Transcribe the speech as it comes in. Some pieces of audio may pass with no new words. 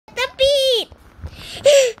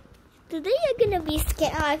Today you're gonna be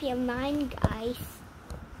scared out of your mind, guys.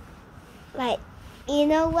 Like, you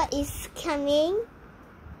know what is coming?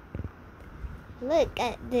 Look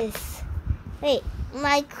at this. Wait,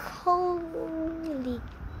 my holy...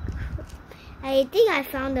 I think I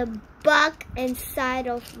found a bug inside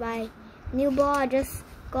of my new ball I just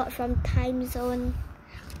got from Time Zone.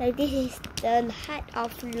 Like, this is the height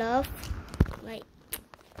of love. Like,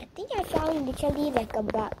 I think I found literally like a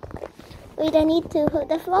bug. Wait, I need to hold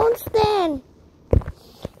the phone stand.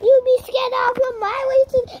 You'll be scared out of your mind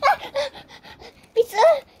waiting.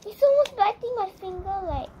 It's almost biting my finger.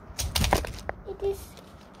 Like, it is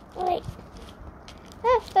like,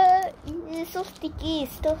 it's so sticky.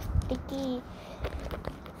 It's so sticky.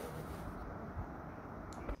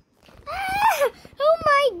 Oh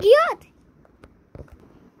my god!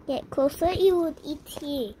 Get closer, it would eat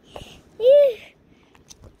you.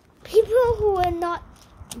 People who are not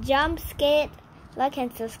jump scared, like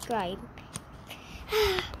and subscribe.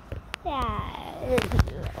 Yeah.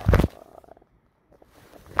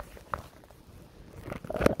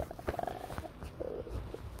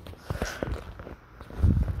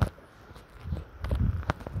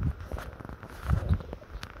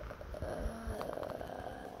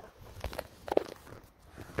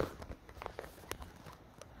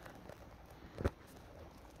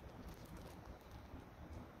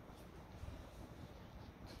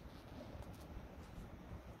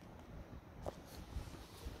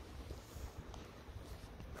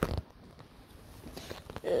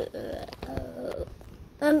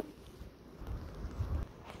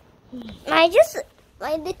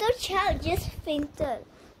 My little child just fainted.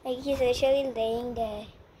 Like, he's actually laying there.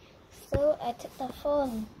 So I took the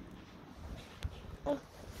phone. Oh.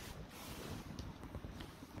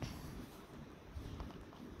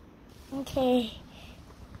 Okay.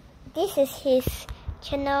 This is his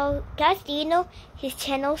channel. Guys, do you know his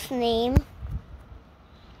channel's name?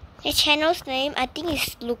 His channel's name, I think,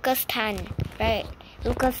 is Lucas Tan, right?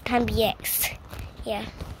 Lucas Tan BX. Yeah.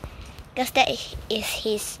 Because that is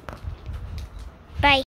his. Bye.